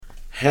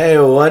Hey,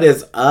 what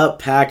is up,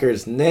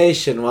 Packers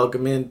Nation?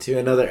 Welcome into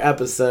another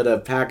episode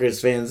of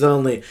Packers Fans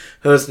Only,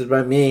 hosted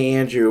by me,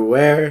 Andrew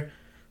Ware.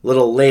 A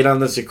little late on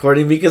this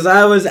recording because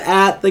I was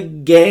at the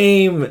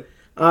game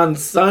on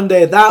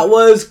Sunday. That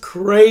was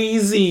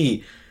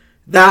crazy.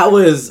 That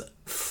was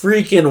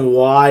freaking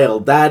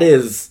wild.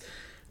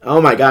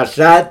 Oh my gosh,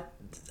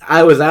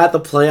 I was at the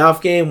playoff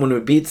game when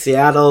we beat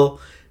Seattle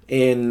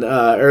in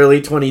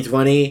early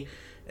 2020.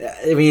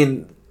 I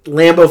mean,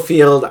 Lambeau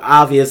Field,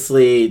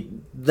 obviously,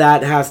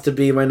 that has to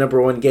be my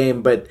number one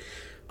game, but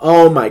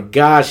oh my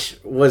gosh,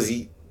 was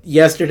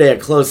yesterday a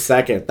close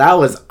second. That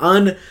was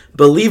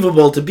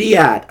unbelievable to be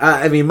at.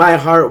 I mean, my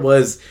heart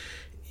was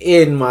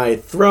in my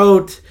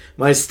throat,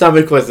 my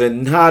stomach was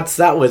in knots.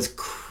 That was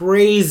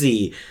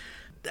crazy.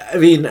 I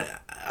mean,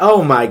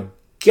 oh my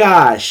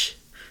gosh,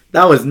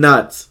 that was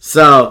nuts.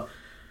 So,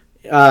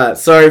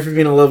 sorry for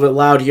being a little bit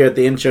loud here at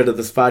the intro to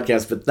this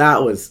podcast, but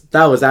that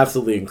was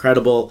absolutely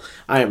incredible.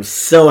 I am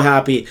so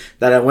happy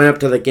that I went up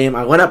to the game.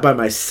 I went up by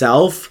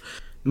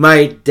myself.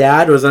 My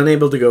dad was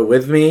unable to go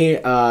with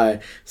me,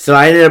 so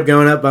I ended up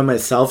going up by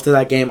myself to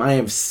that game. I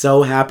am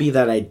so happy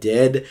that I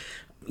did.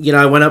 You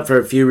know, I went up for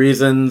a few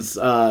reasons.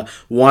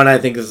 One, I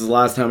think this is the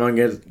last time I'm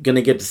going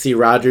to get to see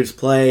Rodgers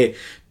play.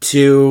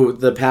 Two,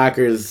 the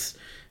Packers,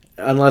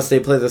 unless they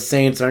play the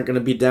Saints, aren't going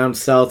to be down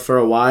south for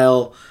a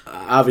while.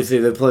 Obviously,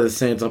 if they play the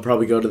Saints, I'll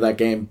probably go to that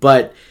game.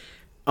 But,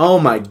 oh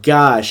my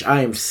gosh,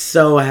 I am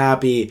so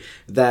happy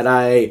that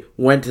I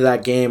went to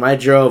that game. I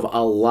drove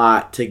a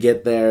lot to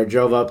get there.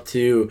 Drove up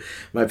to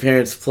my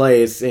parents'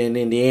 place in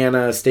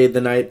Indiana, stayed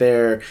the night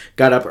there,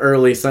 got up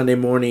early Sunday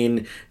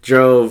morning,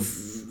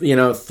 drove,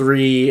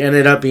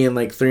 ended up being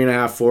like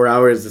 3.5, 4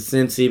 hours to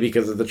Cincy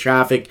because of the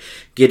traffic.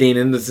 Getting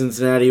into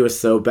Cincinnati was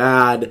so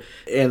bad,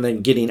 and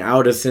then getting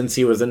out of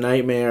Cincy was a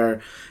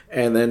nightmare.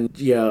 And then,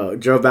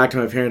 drove back to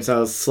my parents'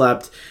 house,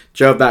 slept,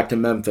 drove back to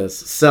Memphis.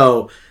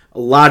 So,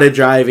 a lot of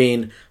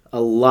driving,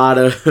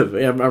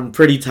 I'm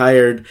pretty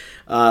tired.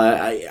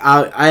 I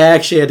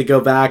actually had to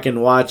go back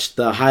and watch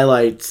the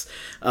highlights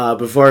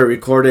before I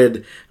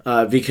recorded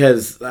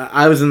because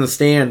I was in the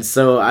stands,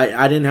 so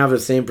I didn't have the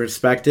same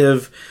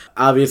perspective,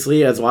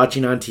 obviously, as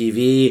watching on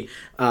TV.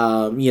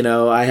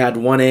 I had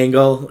one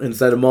angle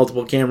instead of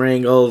multiple camera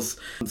angles,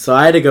 so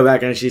I had to go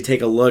back and actually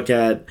take a look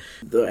at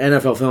the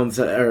NFL Films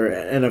or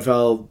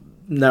NFL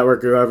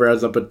Network or whoever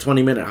has up a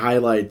 20-minute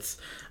highlights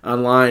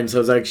online, so I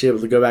was actually able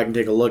to go back and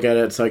take a look at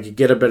it so I could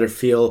get a better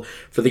feel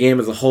for the game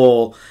as a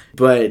whole.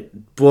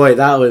 But boy,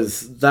 that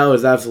was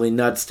absolutely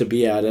nuts to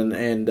be at,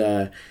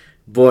 and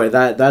boy,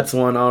 that's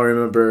one I'll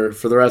remember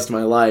for the rest of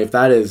my life.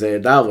 That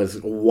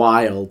was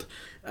wild.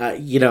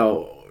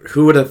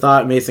 Who would have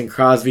thought Mason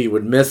Crosby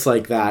would miss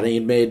like that?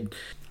 He made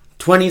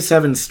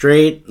 27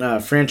 straight,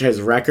 franchise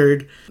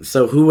record.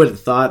 So who would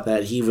have thought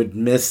that he would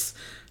miss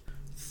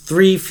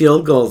 3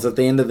 field goals at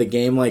the end of the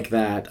game like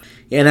that?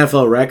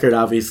 NFL record,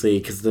 obviously,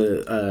 because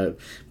the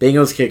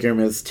Bengals kicker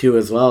missed 2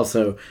 as well.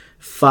 So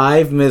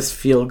 5 missed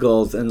field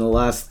goals in the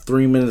last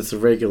 3 minutes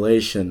of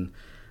regulation.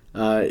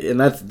 And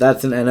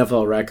that's an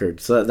NFL record.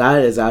 So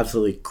that is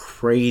absolutely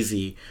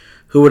crazy.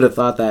 Who would have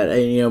thought that?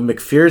 And,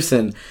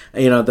 McPherson,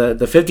 the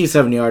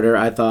 57-yarder,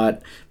 I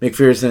thought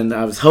McPherson,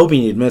 I was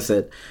hoping he'd miss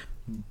it.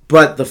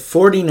 But the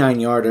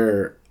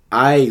 49-yarder,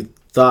 I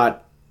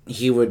thought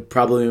he would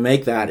probably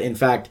make that. In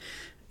fact,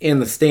 in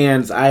the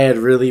stands, I had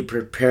really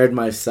prepared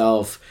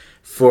myself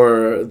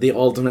for the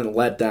ultimate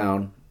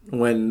letdown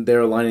when they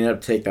were lining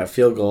up to take that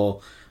field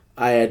goal.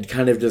 I had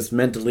kind of just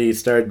mentally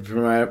started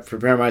to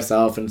prepare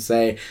myself and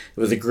say, it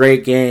was a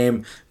great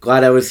game,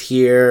 glad I was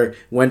here,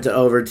 went to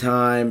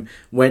overtime,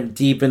 went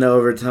deep in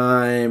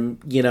overtime,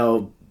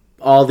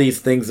 all these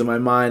things in my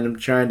mind. I'm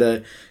trying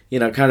to,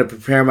 kind of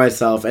prepare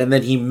myself, and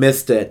then he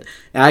missed it.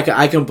 And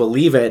I couldn't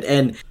believe it,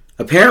 and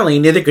apparently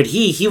neither could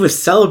he. He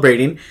was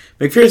celebrating.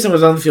 McPherson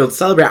was on the field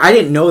celebrating. I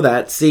didn't know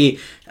that. See,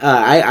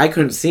 I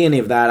couldn't see any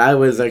of that. I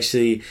was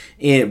actually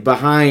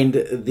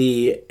behind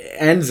the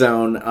end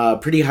zone,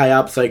 pretty high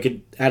up, so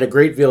I had a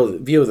great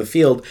view of the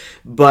field.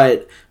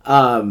 But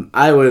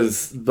I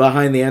was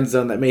behind the end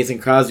zone that Mason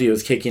Crosby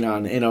was kicking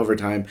on in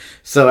overtime.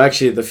 So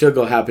actually, the field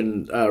goal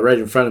happened right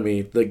in front of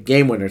me, the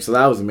game winner. So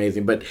that was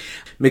amazing. But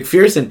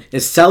McPherson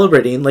is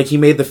celebrating like he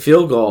made the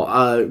field goal.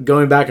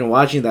 Going back and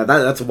watching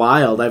that's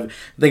wild. I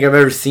think I've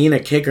ever seen a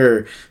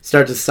kicker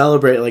start to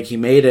celebrate like he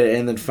made it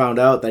and then found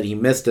out that he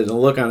missed it. And the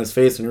look on his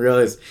face and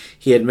realized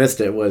he had missed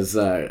it was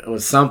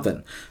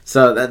something.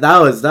 So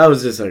that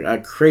was just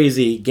a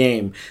crazy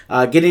game.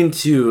 Getting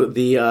to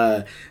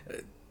the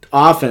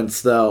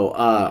offense, though,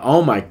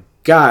 oh my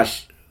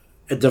gosh,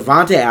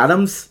 Davante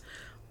Adams,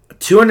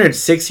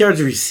 206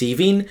 yards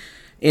receiving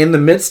in the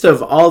midst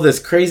of all this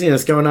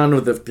craziness going on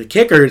with the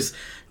kickers.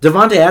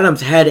 Davante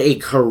Adams had a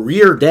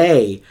career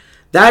day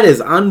That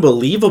is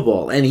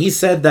unbelievable. And he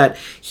said that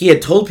he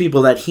had told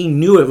people that he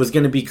knew it was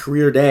going to be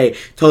career day.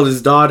 Told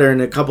his daughter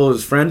and a couple of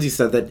his friends, he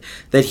said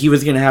that he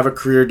was going to have a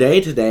career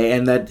day today,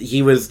 and that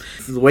he was,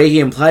 the way he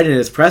implied in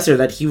his presser,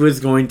 that he was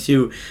going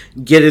to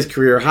get his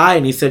career high.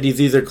 And he said he's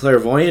either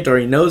clairvoyant or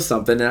he knows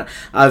something.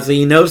 Obviously,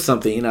 he knows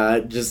something.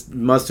 Just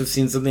must have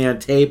seen something on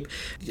tape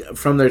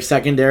from their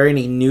secondary, and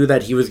he knew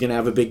that he was going to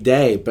have a big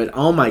day. But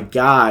oh my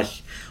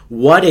gosh,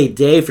 what a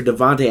day for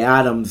Davante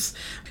Adams.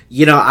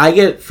 You know, I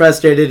get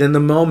frustrated in the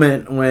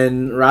moment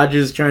when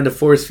Rodgers is trying to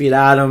force feed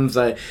Adams.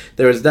 There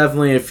was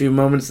definitely a few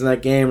moments in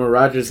that game where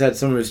Rodgers had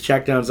some of his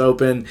checkdowns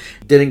open,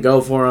 didn't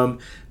go for him,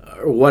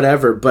 or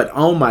whatever. But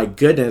oh my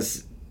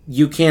goodness,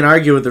 you can't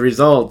argue with the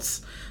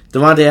results.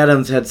 Davante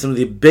Adams had some of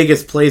the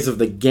biggest plays of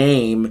the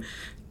game.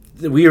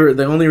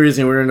 The only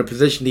reason we were in a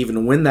position to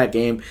even win that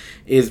game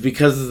is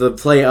because of the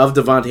play of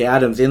Davante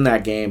Adams in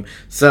that game.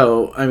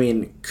 So, I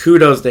mean,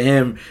 kudos to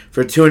him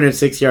for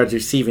 206 yards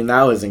receiving.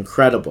 That was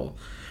incredible.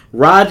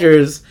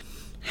 Rodgers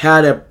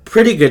had a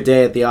pretty good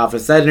day at the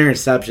office. That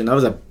interception, that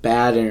was a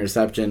bad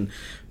interception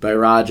by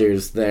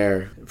Rodgers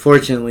there.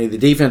 Fortunately, the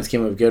defense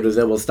came up good, was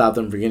able to stop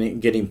them from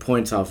getting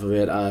points off of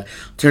it.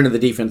 Turn to the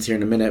defense here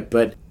in a minute,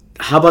 but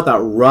how about that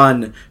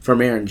run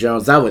from Aaron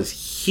Jones? That was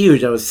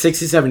huge. That was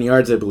 67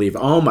 yards, I believe.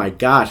 Oh my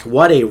gosh,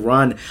 what a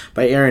run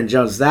by Aaron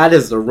Jones. That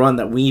is the run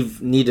that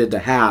we've needed to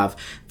have.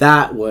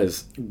 That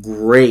was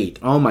great.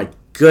 Oh my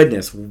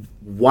goodness,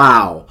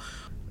 wow.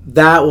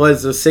 That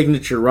was a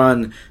signature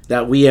run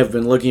that we have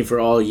been looking for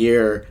all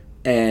year,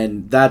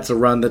 and that's a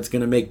run that's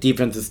going to make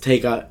defenses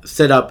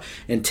sit up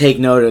and take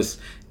notice.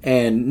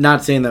 And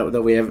not saying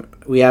that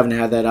we haven't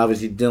had that.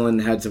 Obviously, Dillon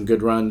had some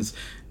good runs.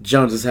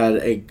 Jones has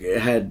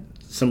had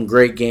some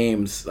great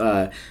games.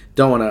 Don't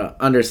want to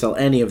undersell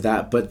any of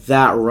that, but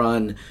that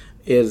run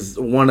is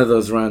one of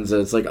those runs that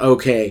it's like,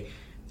 okay,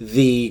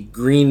 the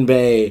Green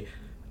Bay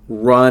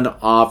run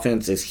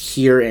offense is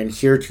here and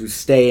here to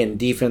stay, and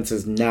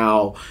defenses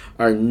now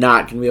are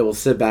not going to be able to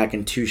sit back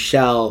and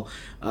shell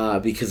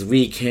because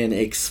we can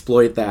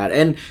exploit that.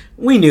 And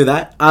we knew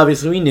that.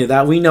 Obviously, we knew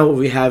that. We know what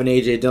we have in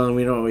A.J. Dillon.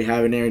 We know what we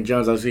have in Aaron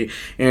Jones. Obviously,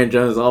 Aaron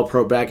Jones is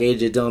all-pro back.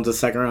 A.J. Dillon's a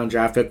second-round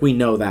draft pick. We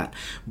know that.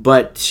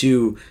 But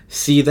to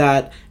see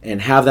that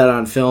and have that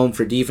on film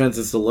for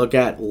defenses to look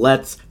at,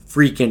 let's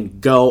freaking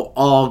go.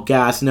 All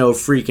gas, no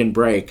freaking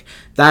brake.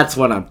 That's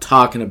what I'm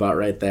talking about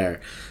right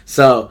there.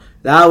 So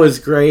that was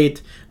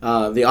great.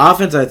 The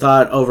offense, I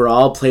thought,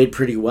 overall played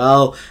pretty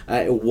well.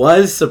 It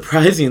was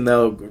surprising,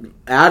 though.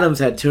 Adams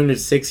had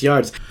 206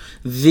 yards.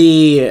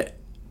 The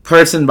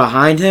person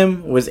behind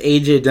him was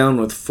A.J. Dillon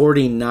with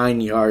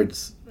 49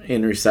 yards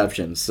in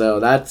reception. So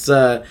that's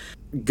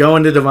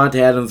going to Davante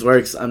Adams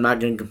works. I'm not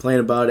going to complain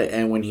about it.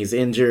 And when he's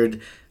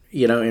injured,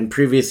 in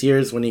previous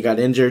years when he got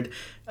injured,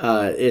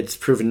 it's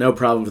proven no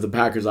problem for the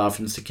Packers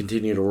offense to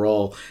continue to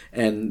roll,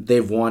 and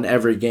they've won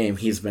every game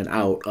he's been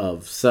out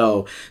of.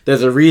 So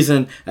there's a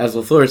reason, as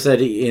LaFleur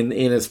said in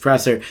his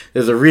presser,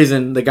 there's a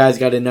reason the guy's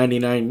got a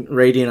 99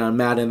 rating on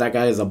Madden. That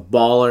guy is a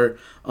baller.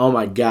 Oh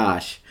my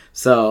gosh.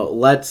 So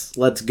let's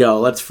go.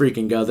 Let's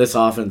freaking go. This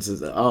offense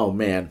is, oh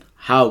man,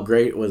 how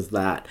great was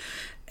that?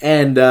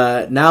 And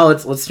now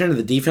let's turn to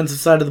the defensive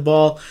side of the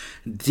ball.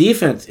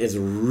 Defense is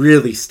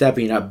really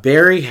stepping up.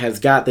 Barry has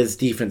got this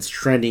defense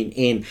trending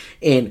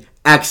in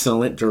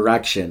excellent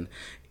direction.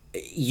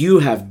 You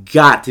have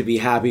got to be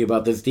happy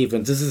about this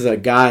defense. This is a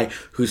guy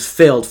who's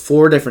failed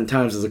 4 different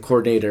times as a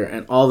coordinator,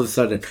 and all of a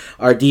sudden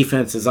our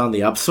defense is on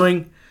the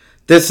upswing.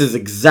 This is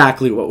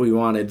exactly what we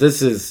wanted.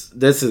 This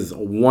is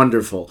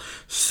wonderful.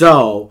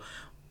 So,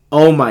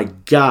 oh my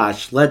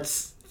gosh,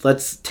 let's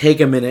take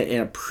a minute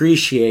and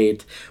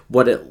appreciate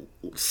what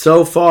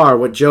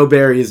Joe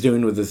Barry is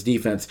doing with this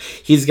defense.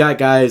 He's got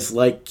guys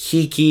like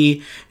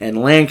Kiki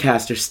and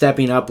Lancaster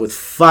stepping up with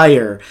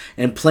fire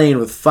and playing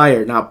with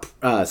fire. Now,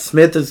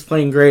 Smith is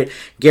playing great.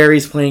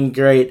 Gary's playing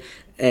great.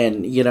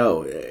 And,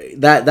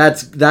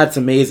 that's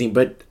amazing.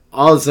 But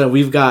all of a sudden,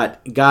 we've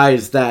got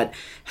guys that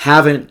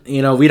haven't,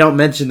 we don't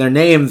mention their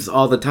names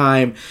all the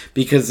time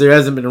because there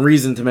hasn't been a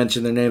reason to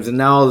mention their names. And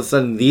now all of a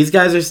sudden these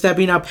guys are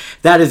stepping up.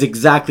 That is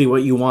exactly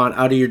what you want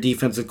out of your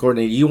defensive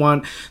coordinator. You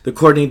want the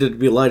coordinator to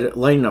be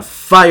lighting a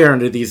fire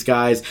under these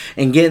guys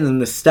and getting them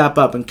to step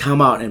up and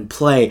come out and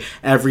play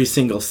every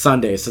single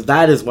Sunday. So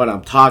that is what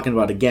I'm talking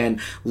about.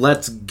 Again,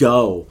 let's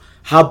go.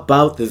 How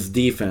about this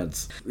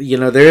defense?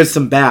 There is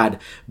some bad,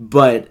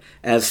 but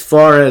as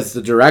far as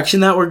the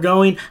direction that we're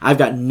going, I've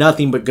got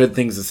nothing but good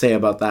things to say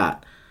about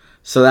that.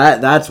 So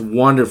that's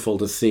wonderful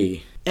to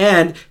see.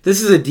 And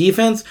this is a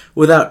defense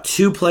without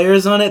 2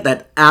 players on it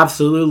that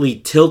absolutely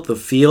tilt the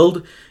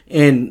field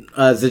in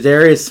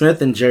Za'Darius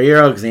Smith and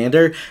Jair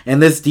Alexander,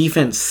 and this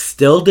defense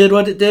still did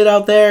what it did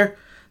out there.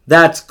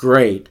 That's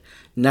great.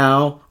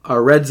 Now,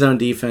 our red zone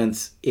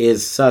defense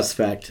is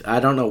suspect. I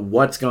don't know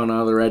what's going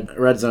on with the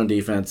red zone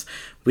defense.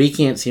 We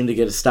can't seem to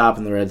get a stop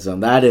in the red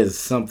zone. That is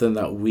something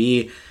that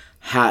we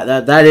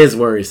that is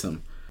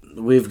worrisome.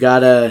 We've got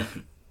to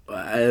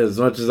as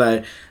much as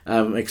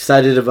I'm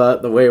excited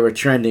about the way we're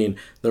trending,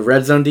 the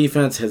red zone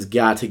defense has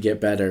got to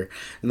get better.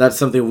 And that's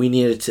something we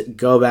need to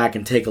go back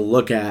and take a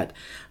look at.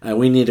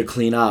 We need to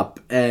clean up.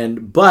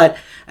 But,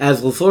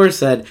 as LaFleur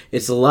said,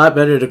 it's a lot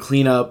better to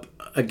clean up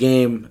a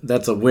game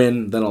that's a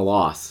win than a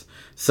loss.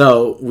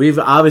 So, we've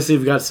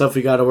got stuff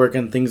we got to work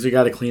on, things we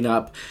got to clean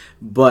up.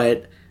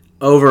 But,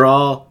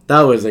 overall,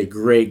 that was a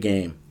great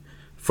game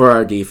for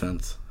our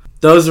defense.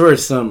 Those were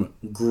some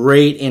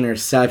great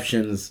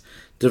interceptions.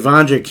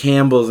 Devondre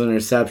Campbell's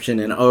interception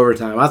in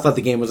overtime. I thought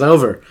the game was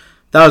over.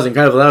 That was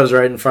incredible. That was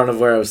right in front of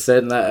where I was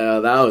sitting.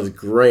 That was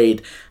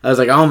great. I was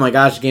like, oh my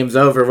gosh, the game's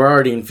over. We're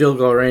already in field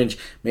goal range.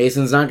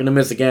 Mason's not going to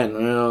miss again.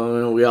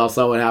 We all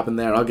saw what happened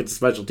there. I'll get to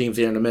special teams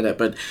here in a minute.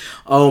 But,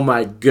 oh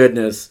my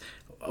goodness,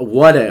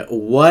 what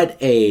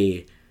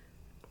a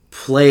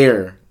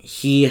player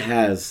he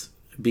has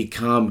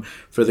become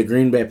for the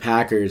Green Bay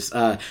Packers.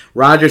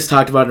 Rodgers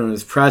talked about it in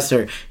his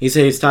presser. He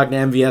said he's talking to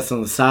MVS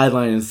on the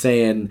sideline and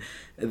saying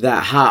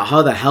that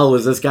how the hell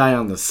was this guy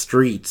on the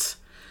streets?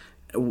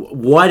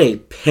 What a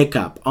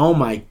pickup. Oh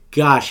my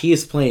gosh, he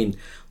is playing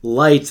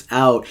lights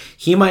out.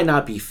 He might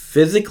not be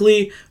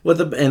physically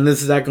and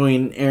this is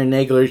echoing Aaron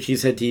Nagler, She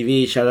Said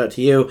TV, shout out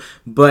to you,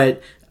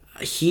 but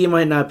he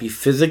might not be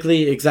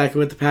physically exactly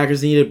what the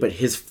Packers needed, but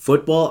his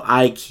football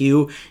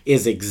IQ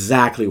is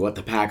exactly what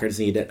the Packers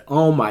needed.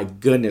 Oh my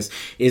goodness,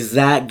 is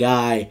that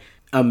guy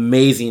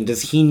amazing?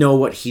 Does he know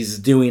what he's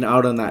doing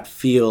out on that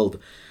field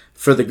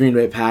for the Green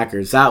Bay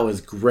Packers? That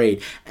was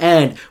great.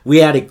 And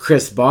we added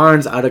Chris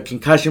Barnes out of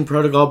concussion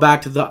protocol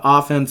back to the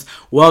offense.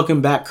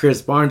 Welcome back,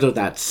 Chris Barnes, with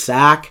that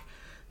sack.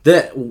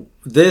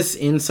 This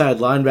inside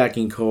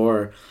linebacking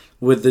core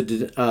with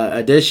the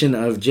addition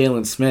of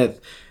Jalen Smith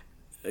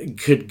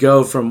could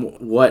go from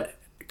what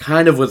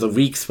kind of was a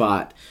weak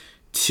spot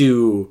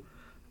to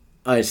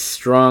a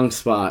strong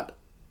spot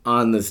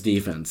on this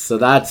defense. So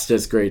that's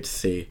just great to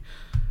see.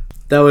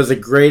 That was a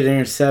great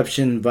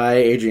interception by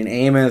Adrian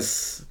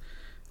Amos.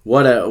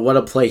 What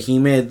a play he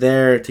made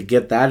there to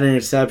get that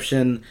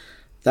interception.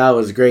 That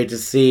was great to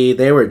see.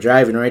 They were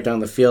driving right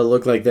down the field. It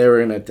looked like they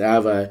were going to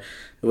have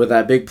with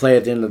that big play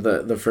at the end of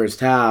the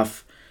first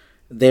half,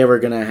 they were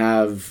going to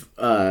have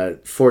a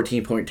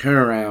 14-point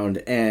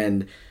turnaround.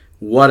 And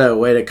what a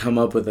way to come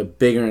up with a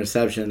big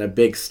interception, a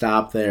big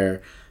stop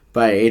there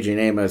by Adrian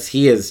Amos.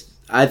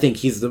 I think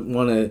he's the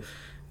most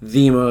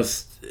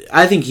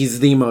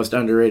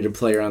underrated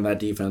player on that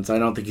defense. I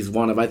don't think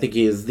I think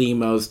he is the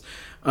most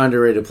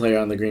underrated player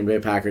on the Green Bay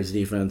Packers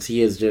defense.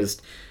 He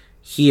is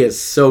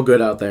so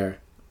good out there.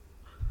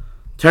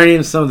 Turning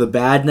to some of the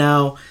bad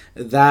now,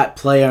 that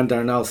play on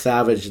Darnell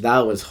Savage,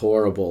 that was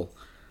horrible.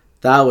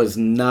 That was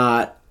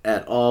not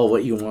at all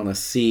what you want to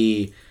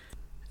see.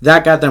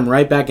 That got them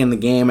right back in the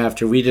game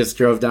after we just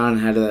drove down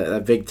and had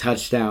a big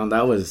touchdown.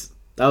 That was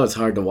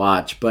hard to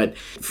watch. But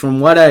from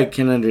what I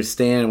can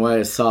understand, what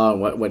I saw,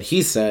 what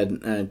he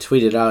said,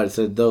 tweeted out, it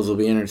said those will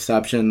be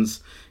interceptions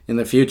in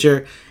the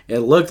future. It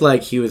looked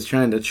like he was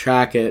trying to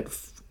track it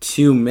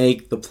to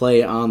make the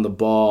play on the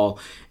ball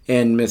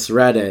and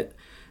misread it.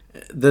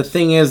 The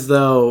thing is,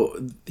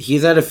 though,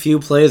 he's had a few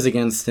plays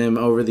against him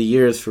over the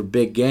years for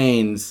big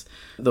gains.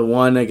 The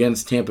one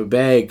against Tampa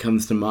Bay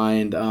comes to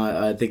mind.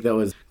 I think that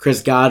was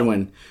Chris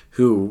Godwin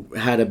who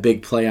had a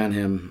big play on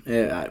him.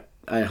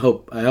 I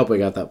hope I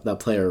got that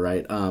player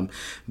right.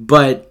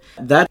 But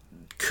that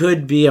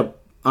could be an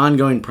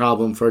ongoing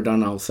problem for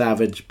Darnell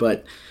Savage.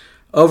 But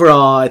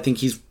overall, I think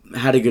he's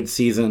had a good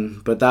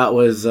season. But that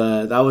was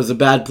a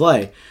bad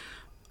play.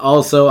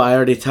 Also, I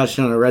already touched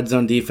on a red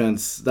zone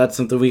defense. That's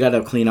something we got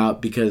to clean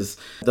up because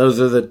those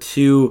are the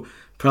two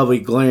probably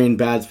glaring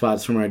bad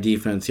spots from our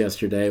defense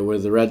yesterday were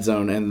the red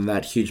zone and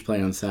that huge play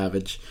on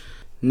Savage.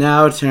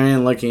 Now turning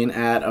and looking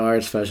at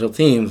our special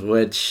teams,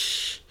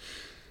 which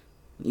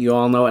you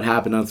all know what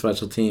happened on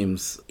special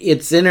teams.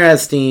 It's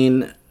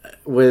interesting.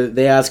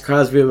 They asked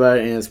Crosby about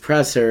it in his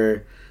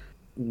presser.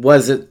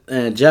 Was it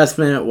an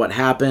adjustment? What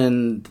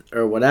happened?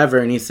 Or whatever.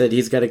 And he said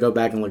he's got to go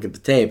back and look at the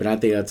tape. And I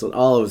think that's what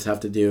all of us have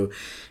to do.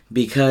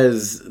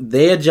 Because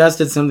they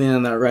adjusted something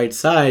on that right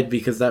side.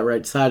 Because that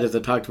right side, as I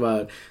talked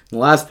about in the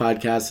last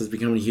podcast, has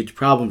become a huge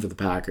problem for the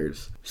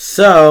Packers.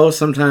 So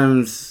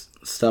sometimes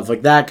stuff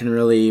like that can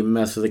really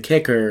mess with a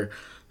kicker.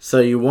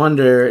 So you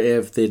wonder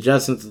if the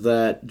adjustments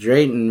that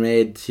Drayton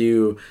made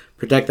to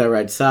protect that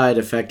right side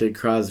affected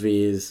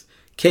Crosby's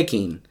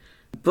kicking.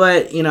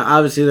 But,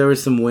 obviously there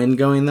was some wind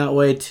going that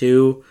way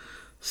too.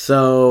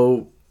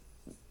 So,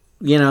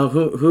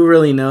 who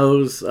really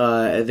knows?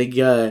 I think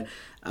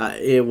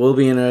it will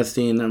be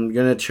interesting. I'm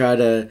going to try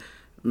to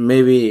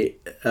maybe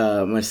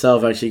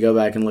myself actually go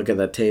back and look at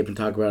that tape and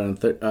talk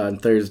about it on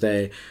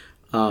Thursday.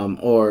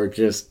 Or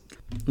just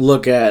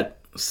look at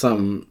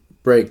some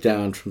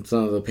breakdown from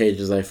some of the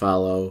pages I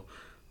follow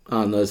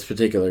on those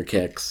particular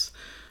kicks.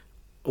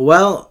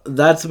 Well,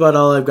 that's about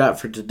all I've got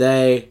for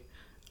today.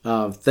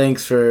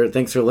 Thanks for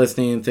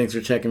listening. Thanks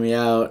for checking me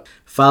out.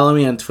 Follow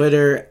me on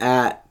Twitter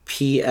at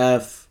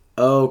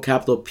PFO,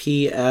 capital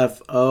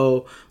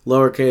PFO,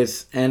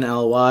 lowercase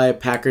NLY,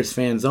 Packers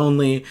Fans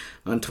Only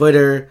on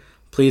Twitter.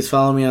 Please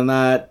follow me on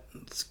that.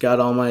 It's got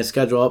all my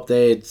schedule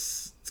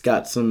updates. It's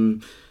got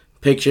some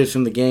pictures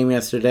from the game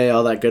yesterday,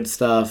 all that good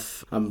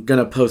stuff. I'm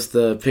going to post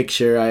the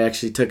picture. I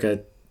actually took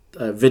a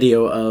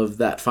video of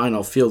that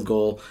final field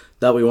goal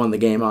that we won the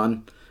game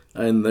on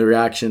and the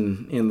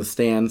reaction in the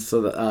stands.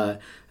 So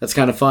that's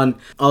kind of fun.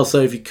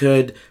 Also, if you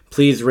could,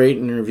 please rate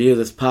and review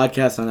this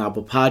podcast on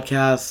Apple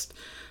Podcasts.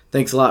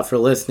 Thanks a lot for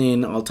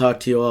listening. I'll talk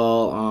to you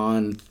all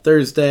on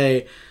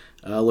Thursday.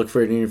 Look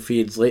for it in your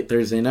feeds late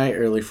Thursday night,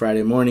 early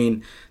Friday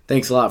morning.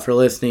 Thanks a lot for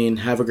listening.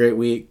 Have a great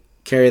week.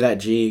 Carry that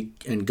G,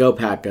 and go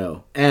Pack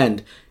Go.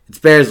 And it's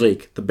Bears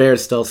week. The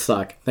Bears still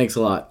suck. Thanks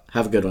a lot.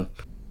 Have a good one.